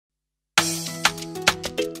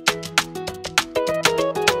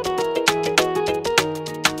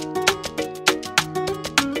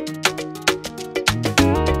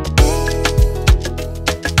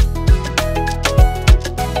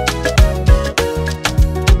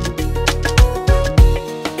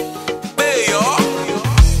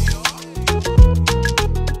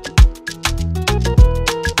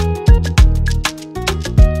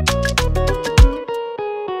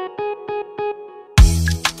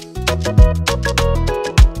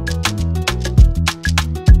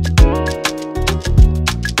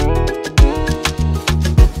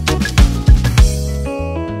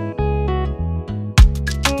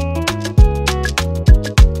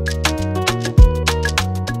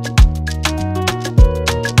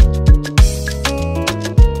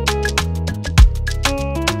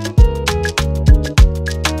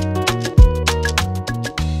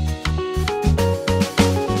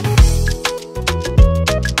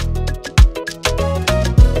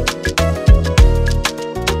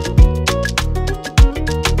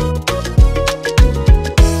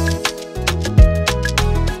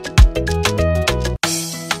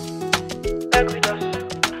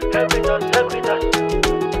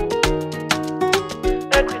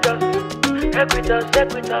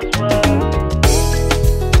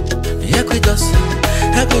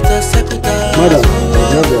Madam,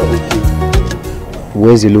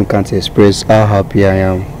 where's the loan can't express how happy I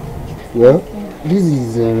am? Well, this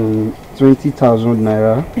is 20,000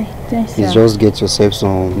 naira. Please just get yourself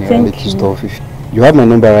some little stuff. If you have my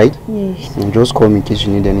number, right? Yes. Just call me in case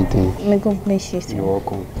you need anything. May God bless you. You're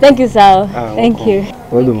welcome. Thank you, sir. Thank you.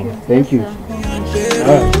 Thank you.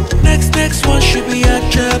 Next one should be a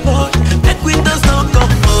trouble. Ekwutousi don't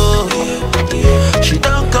come more. She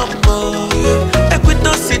don't come more.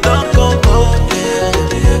 Ekwutousi don't come more.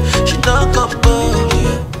 She don't come more.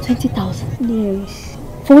 20,000. Yes.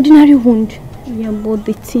 For ordinary wound. Yeah, but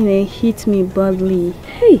the thing hit me badly.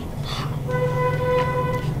 Hey.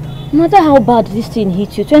 No matter how bad this thing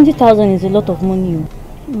hits you, 20,000 is a lot of money.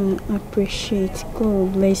 I appreciate.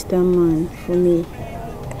 God bless that man for me.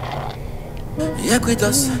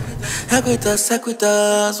 Ekwutousi,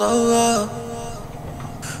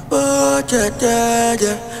 oh,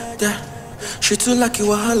 yeah. She too like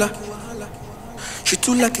wahala. She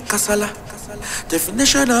too like kasala.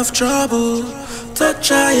 Definition of trouble. Touch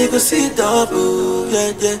her, you go see double.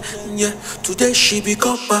 Yeah. Today she be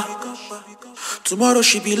copper. Tomorrow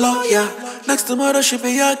she be lawyer. Next tomorrow she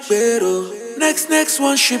be akbero. Next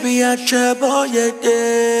one she be a trouble. Yeah.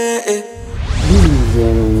 This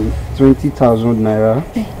is 20,000 naira.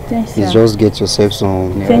 Please just get yourself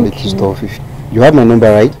some little stuff. If you have my number,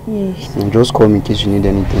 right? Yes. Just call me in case you need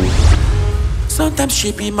anything. Sometimes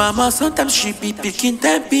she be mama, sometimes she be picking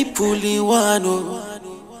 10 people in one.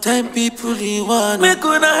 10 people in one. Make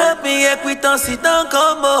una help me, Ekwutousi don't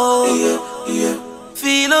come on. Yeah.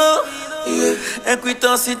 Philo.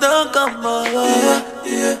 Ekwutousi don't come on.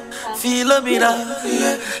 Yeah. Philo me now.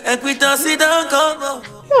 Ekwutousi don't come on.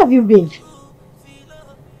 Where have you been?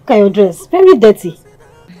 Look at your dress, very dirty.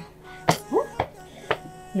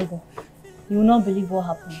 Neighbor, you will not believe what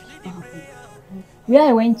happened. Where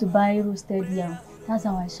I went to buy roasted yam, that's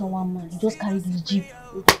how I saw one man. He just carried his jeep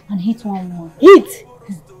and hit one woman. Hit?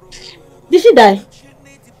 Did she die?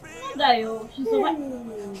 Not die, oh. She survived.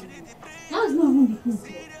 That's not even the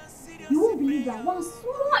thing. You won't believe that one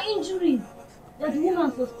small injury that the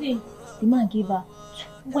woman sustained, the man gave her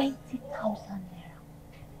 20,000 naira.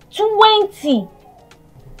 20!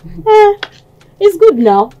 It's good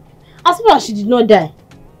now. As far as she did not die.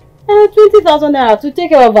 20,000 naira to take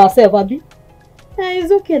care of herself, Abi.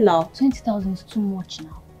 It's okay now. 20,000 is too much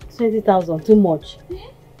now. 20,000, too much.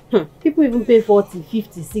 People even pay 40,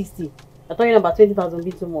 50, 60. You're talking about 20,000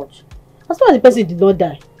 being too much. As far as the person did not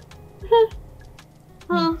die.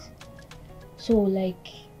 So, like,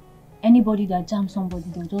 anybody that jams somebody,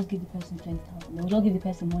 they'll just give the person 20,000. They'll just give the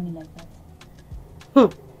person money like that.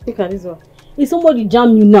 Look at this one. If somebody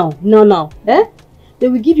jam you now, they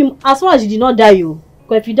will give you, as far as you did not die, because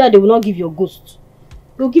if you die, they will not give you a ghost.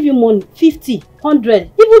 They will give you money, 50,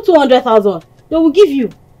 100, even 200,000. They will give you.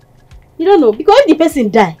 You don't know, because if the person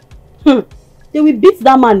die, they will beat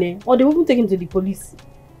that man, or they will even take him to the police.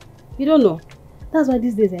 You don't know. That's why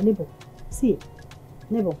these days, neighbor. See,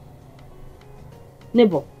 neighbor.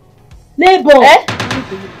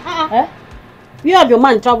 You have your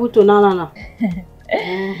man travel to now.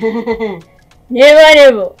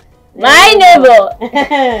 Neighbor. My neighbor.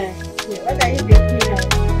 What are you thinking of?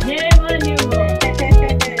 Neighbor.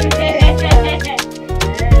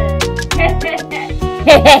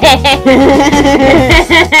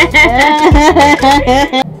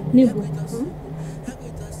 Neighbor,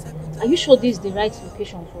 are you sure this is the right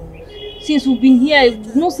location for us? Since we've been here,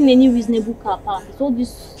 we've not seen any reasonable car park. It's all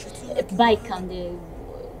this bike and the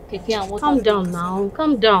keke and what. Calm down now,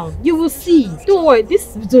 calm down. You will see. Don't worry,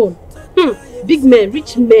 this zone. Big men,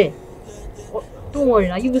 rich men. Don't worry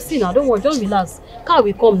now, you will see now. Don't worry, just relax. Car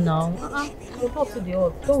will come now. We'll talk to the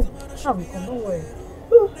old. Car will come, don't worry.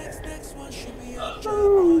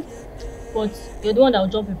 But you're the one that will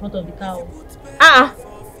jump in front of the car.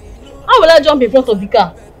 How will I jump in front of the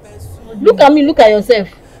car? Look at me, look at yourself.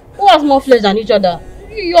 Who has more flesh than each other?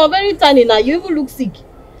 You are very tiny now. You even look sick.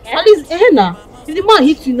 At least, now, if the man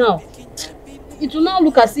hits you now, it will now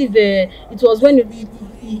look as if it was when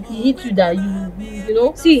he hit you that you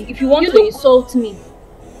know. See, if you want to insult me,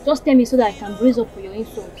 just tell me so that I can brace up for your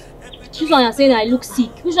insults. Which one you're saying I look sick?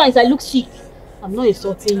 Which one is I look sick? I'm not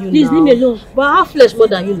insulting you. Please now. leave me alone. But I have flesh more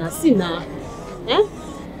than you now. See now.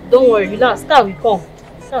 Don't worry, relax. Scar will come.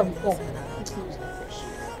 Scar will come.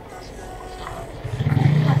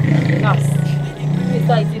 Relax. If you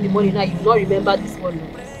start eating in the morning now, you will not remember this morning.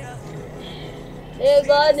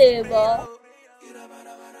 Neighbor.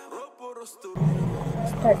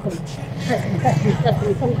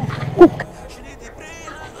 Cook.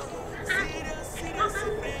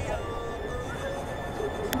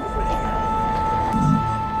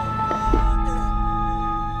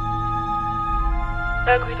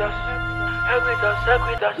 Ekwutousi.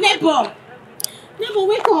 Neighbor,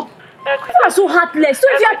 wake up. You are so heartless. So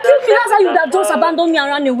if you are cute, that's how you would have just abandoned me and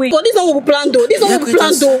ran away. But this one will plan though.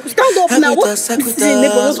 Stand up now. What? See,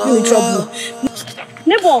 neighbor, don't put me in trouble.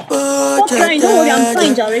 Neighbor, stop crying. Don't worry, I'm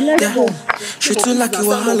fine, Jare. Let's go. She too like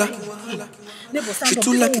wahala. She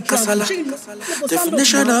too like kasala.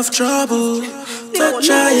 Definition of trouble. Touch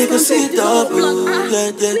her, you can see double.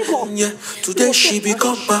 Yeah. Today she be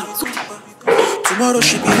copper. Tomorrow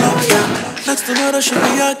she be lawyer. Next tomorrow she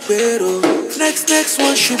be a pero. Next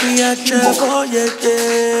one she be a chef. Oh yeah.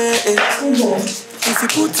 If you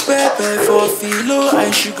put pepper for Philo,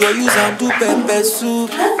 and she go use and do pepper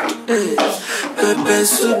soup. Pepper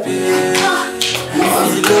soup, yeah.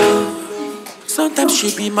 Philo. Sometimes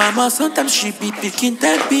she be mama, sometimes she be picking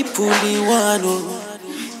 10 people in one.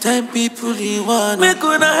 10 people in one. Make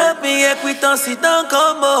una help me, Ekwutousi don't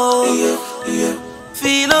come on. Yeah.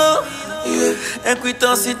 Philo.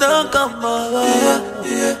 Ekwutousi don't come on.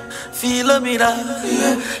 Philo me now.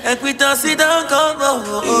 Ekwutousi don't come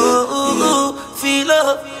on.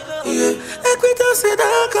 Philo. Ekwutousi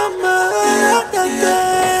don't come on.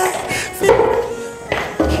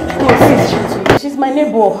 She's my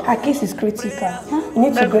neighbor. Her case is critical. You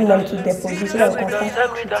need to bring them to deposit so that we can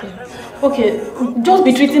start treating. Okay, just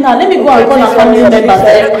be treating her. Let me go and call her family members.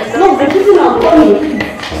 No, be treating her. Call me.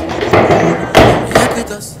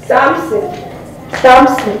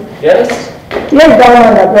 Samson. Yes? Yes, that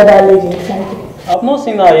one, that brother lady inside. I've not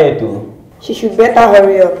seen her yet too. She should better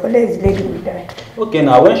hurry up, or this lady will die. Okay,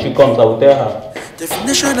 now when she comes, I will tell her.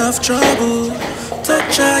 Definition of trouble.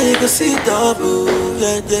 Touch her, you can see double.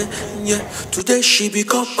 Yeah. Today she be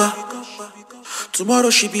copper. Tomorrow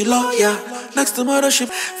she be lawyer. Next tomorrow she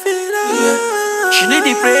be yeah. She need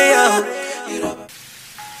the prayer.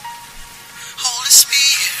 Holy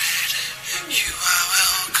Spirit, you are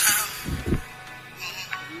welcome.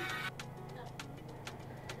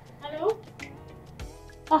 Hello?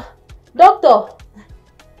 Doctor.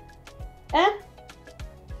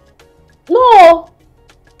 No.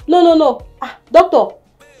 Doctor.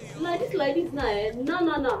 Like this now.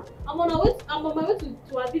 No. I'm on my way to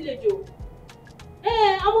our village.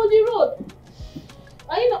 I'm on the road.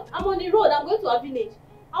 I'm on the road. I'm going to our village.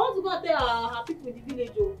 I want to go and tell her people in the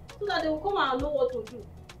village, so that they will come and know what to do.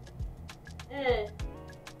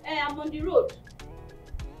 I'm on the road.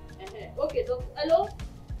 Okay, so hello?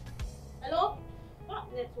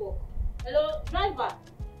 Network. Hello, driver.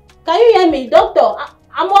 Can you hear me, doctor?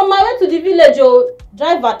 I'm on my way to the village,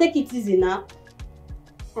 Driver, take it easy now.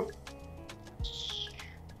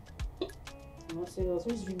 I'm serious.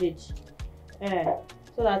 Which village?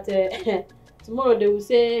 So that tomorrow they will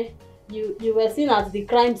say you were seen at the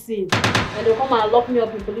crime scene, and they'll come and lock me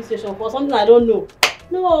up in police station for something I don't know.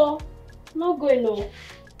 No, not going no.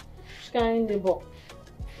 Kind neighbor.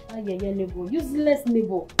 Neighbor. Useless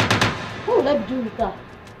neighbor. What would I do with her?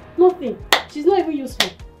 Nothing. She's not even useful.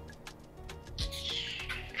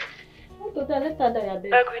 Let her die a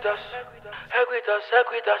bit. Ekwutousi.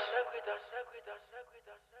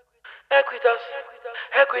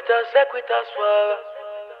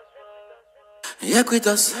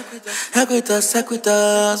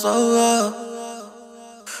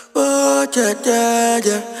 Oh,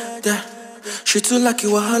 yeah. She too like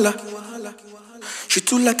wahala. She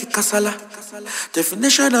too like kasala.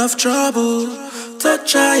 Definition of trouble.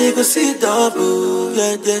 Touch her, you can see double.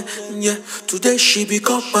 Yeah. Today she be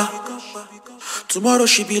copper. Tomorrow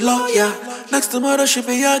she be lawyer. Next tomorrow she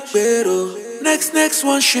be a pero. Next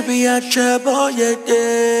one she be a trouble.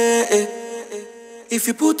 Yeah. If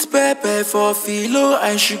you put pepper for Philo,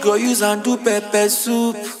 and she go use and do pepper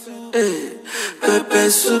soup. Pepper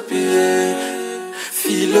soup, yeah.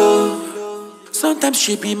 Philo. Sometimes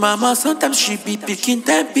she be mama, sometimes she be picking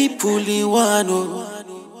 10 people in one.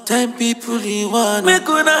 10 people in one. Make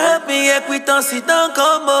una help me, Ekwutousi don't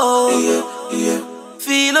come on.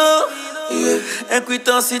 Philo,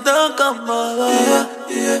 Ekwutousi don't come on.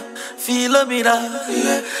 Philo mira,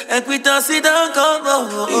 Ekwutousi don't come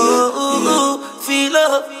on.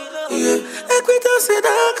 Philo, Ekwutousi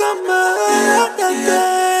don't come on.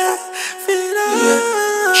 Philo,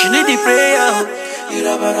 she need the prayer.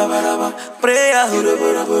 Prayer,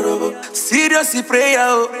 seriously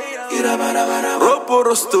prayer.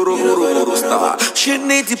 She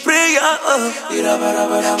need the prayer.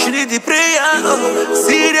 She need the prayer.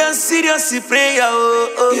 Serious prayer.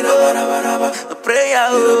 Prayer.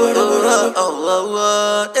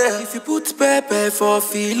 If you put pepper for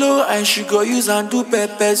Philo and she go use and do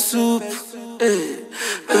pepper soup.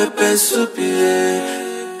 Pepper soup,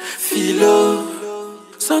 Philo.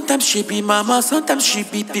 Sometimes she be mama, sometimes she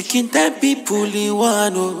be picking 10 people in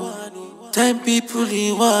one. 10 people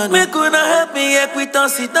in one. Make una help me,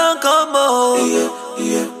 Ekwutousi don't come on.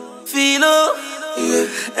 Philo,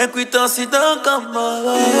 Ekwutousi don't come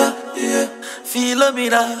on. Philo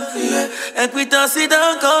mira, Ekwutousi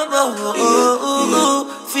don't come on.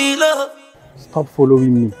 Philo. Stop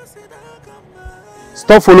following me.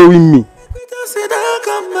 Stop following me. Ekwutousi don't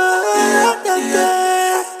come on.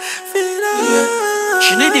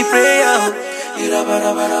 She need the prayer.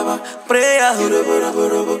 Prayer.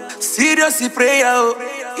 Seriously prayer.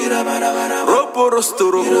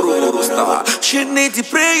 She need the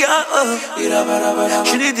prayer.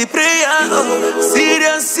 She need the prayer.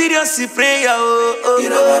 Seriously prayer.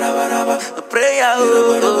 Prayer.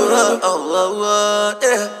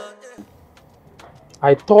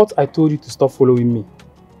 I thought I told you to stop following me.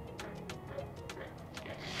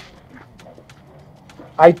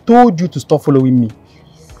 I told you to stop following me.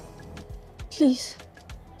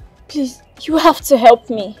 Please, you have to help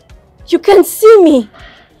me. You can see me.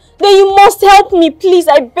 Then you must help me, please,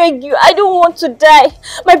 I beg you. I don't want to die.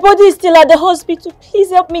 My body is still at the hospital.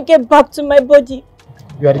 Please help me get back to my body.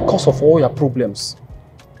 You are the cause of all your problems.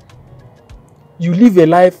 You live a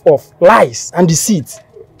life of lies and deceit.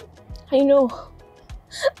 I know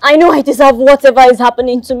I deserve whatever is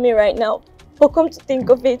happening to me right now. But come to think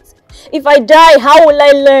of it, if I die, how will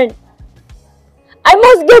I learn? I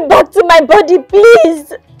must get back to my body,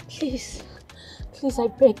 please. Please, I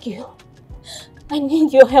beg you. I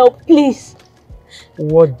need your help, please.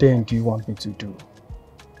 What then do you want me to do?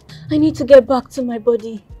 I need to get back to my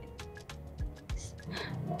body.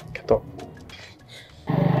 Get up.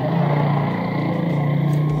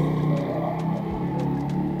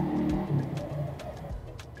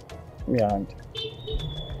 Give me your hand.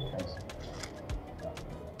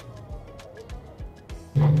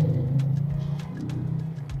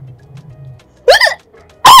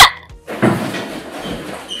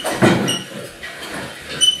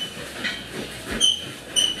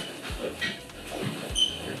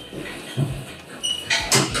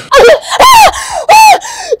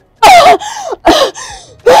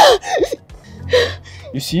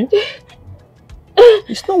 You see?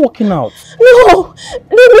 It's not working out. No,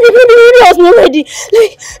 I was not ready.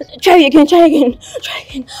 Try again.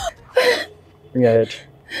 Bring your head.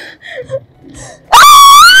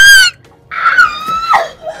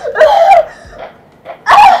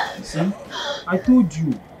 See? I told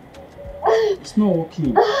you. It's not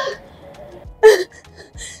working.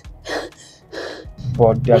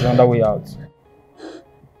 But there's another way out.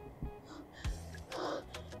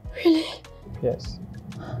 Really? Yes.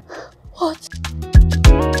 What?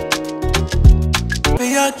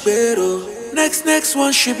 Next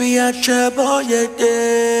one should be a trouble, yeah.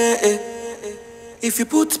 If you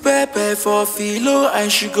put pepper for Philo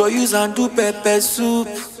and she go use and do pepper soup.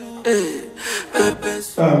 Pepper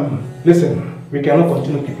soup. Listen, we cannot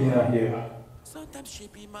continue keeping her here.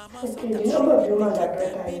 Okay, the number of women that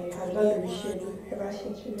brought her here has not been rescheduled ever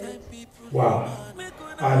since we left. Wow.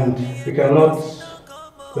 And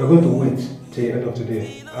we're going to wait till the end of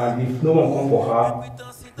today. And if no one comes for her,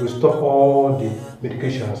 we'll stop all the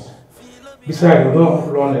medications. Besides, we don't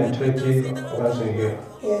run a charity organization here.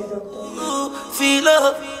 Yes, doctor.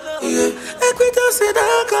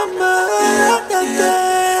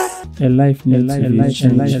 A life needs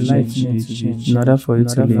change. In order for it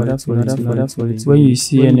to live, when you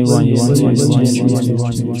see anyone you want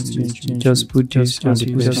to change, just put this on the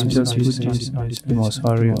person. You must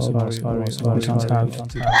hurry. We don't have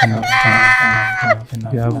enough time.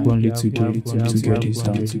 We have only to do to get this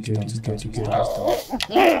done.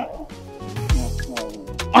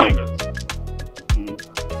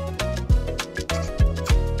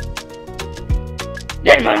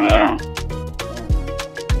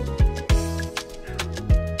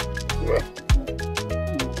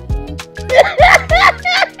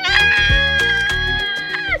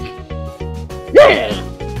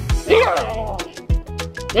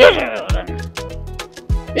 Do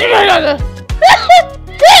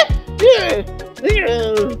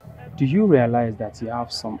you realize that you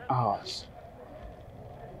have some hours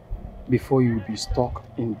before you will be stuck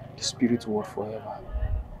in the spirit world forever?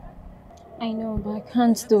 I know, but I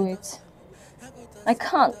can't do it. I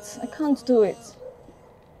can't do it.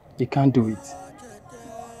 You can't do it.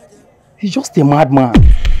 He's just a madman.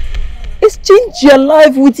 He's changed your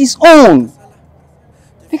life with his own.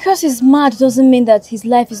 Because he's mad doesn't mean that his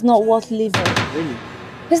life is not worth living. Really?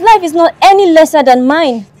 His life is not any lesser than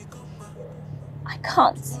mine. I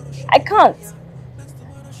can't.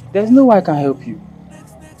 There's no way I can help you.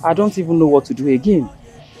 I don't even know what to do again.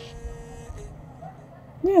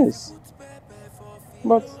 Yes.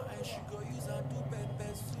 But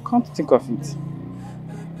come to think of it,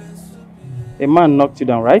 a man knocked you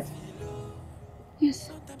down, right? Yes.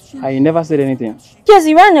 And you never said anything? Yes,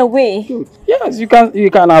 he ran away. Good. Yes, you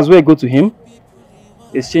can as well go to him,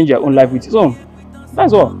 exchange your own life with his own.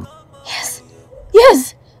 That's all.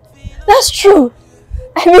 Yes, that's true.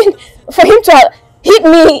 I mean, for him to hit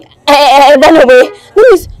me and run away, that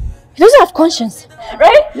means he doesn't have conscience,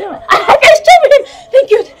 right? Yeah. I can stop him.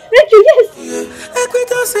 Thank you, yes.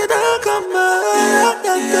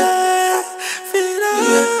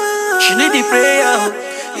 She need the prayer.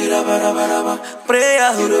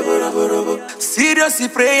 Prayer. Seriously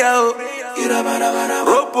prayer. She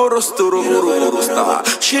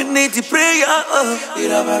need the prayer.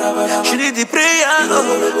 She need the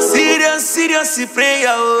prayer. Seriously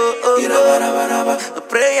prayer.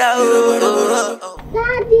 Prayer.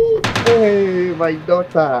 Daddy. Hey, my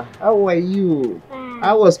daughter. How are you?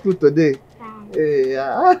 How was school today? Hey,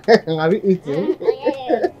 have you eaten?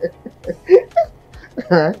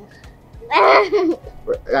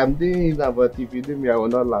 I'm doing it now, but if you do me, I will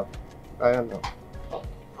not laugh. I don't know.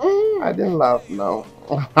 I didn't laugh now.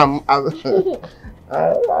 How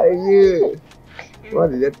are you?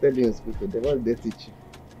 What did they tell you in school today? What did they teach you?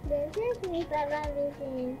 They teach me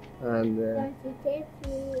reading and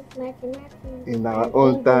quantitative mathematics. In our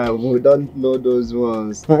own time, we don't know those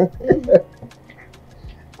ones. How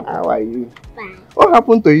are you? Fine. What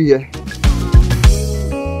happened to you here?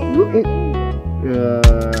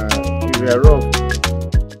 You are rough.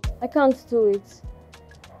 I can't do it.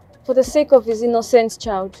 For the sake of his innocent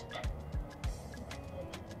child.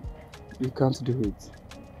 You can't do it.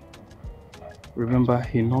 Remember,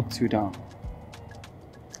 he knocked you down.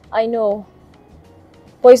 I know.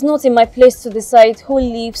 But it's not in my place to decide who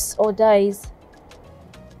lives or dies.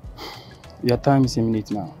 Your time is a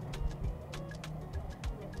minute now.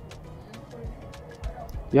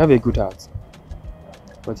 You have a good heart.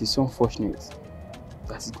 But it's so unfortunate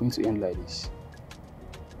that it's going to end like this.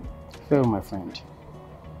 Farewell, my friend.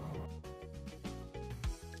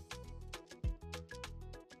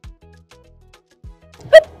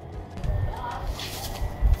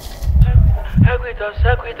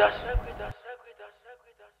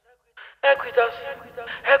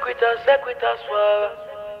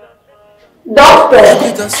 Doctor!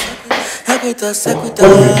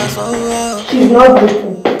 She's not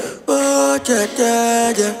breathing. Oh,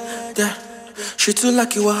 yeah. She too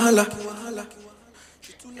lucky wahala.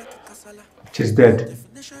 She's dead.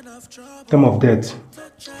 Time of death,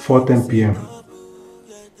 4:10 p.m.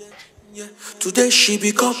 Today she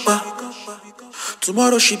be copper.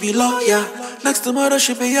 Tomorrow she be lawyer. Next tomorrow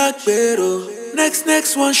she be yakbero.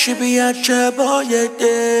 Next one she be a chebo, yeah.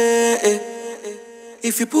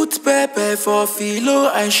 If you put pepper for Philo,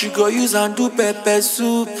 and she go use and do pepper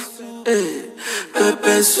soup.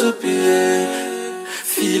 Pepper soup, yeah.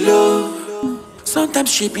 Philo.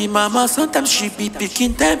 Sometimes she be mama, sometimes she be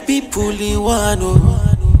picking 10 people in one,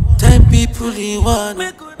 oh. 10 people in one.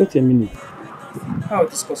 Wait a minute. How is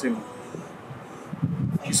this possible?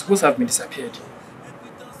 She's supposed to have been disappeared.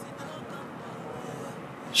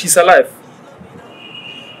 She's alive.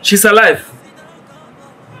 She's alive.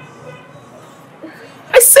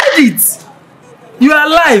 I said it! You are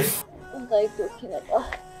alive! What are you talking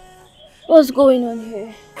about? What's going on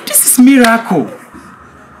here? This is miracle.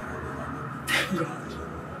 Thank God.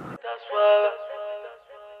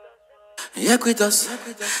 Ekwutousi,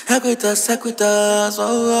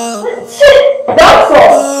 oh.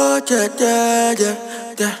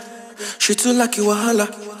 Yeah. She too lucky wahala.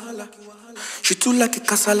 She too lucky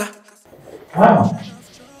kasala. Wow,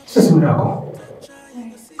 this is a miracle.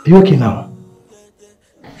 Are you okay now?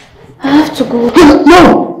 I have to go.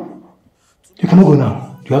 No! You cannot go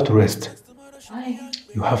now. You have to rest. Why?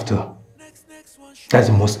 You have to. That's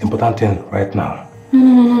the most important thing right now.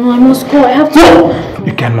 No, I must go. I have to.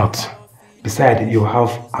 You cannot. Besides, you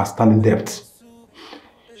have outstanding debt.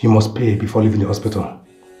 You must pay before leaving the hospital.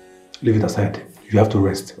 Leave it aside. you have to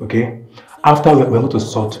rest, okay? After we're going to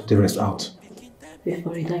sort the rest out. Wait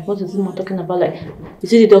for it, like what is this man talking about? Like,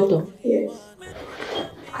 is he the doctor? Yes.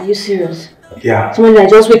 Are you serious? Yeah. Someone like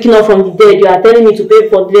just waking up from the dead, you are telling me to pay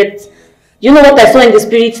for debt. You know what I saw in the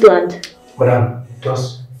spirit land? Madam,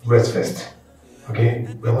 just rest first, okay?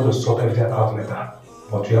 We're going to sort everything out later,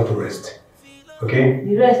 but you have to rest, okay?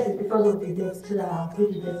 The rest is because of the debt, so that I'll pay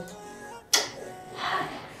the debt.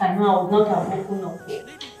 I know I would not have opened up.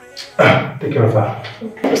 Take care of her.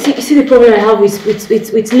 You see the problem I have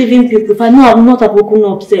with living people. If I know I would not have woken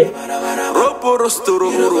up, say.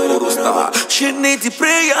 She need the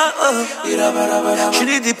prayer, she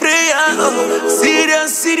need the prayer,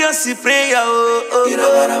 serious prayer,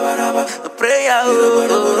 prayer,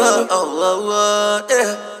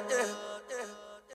 yeah.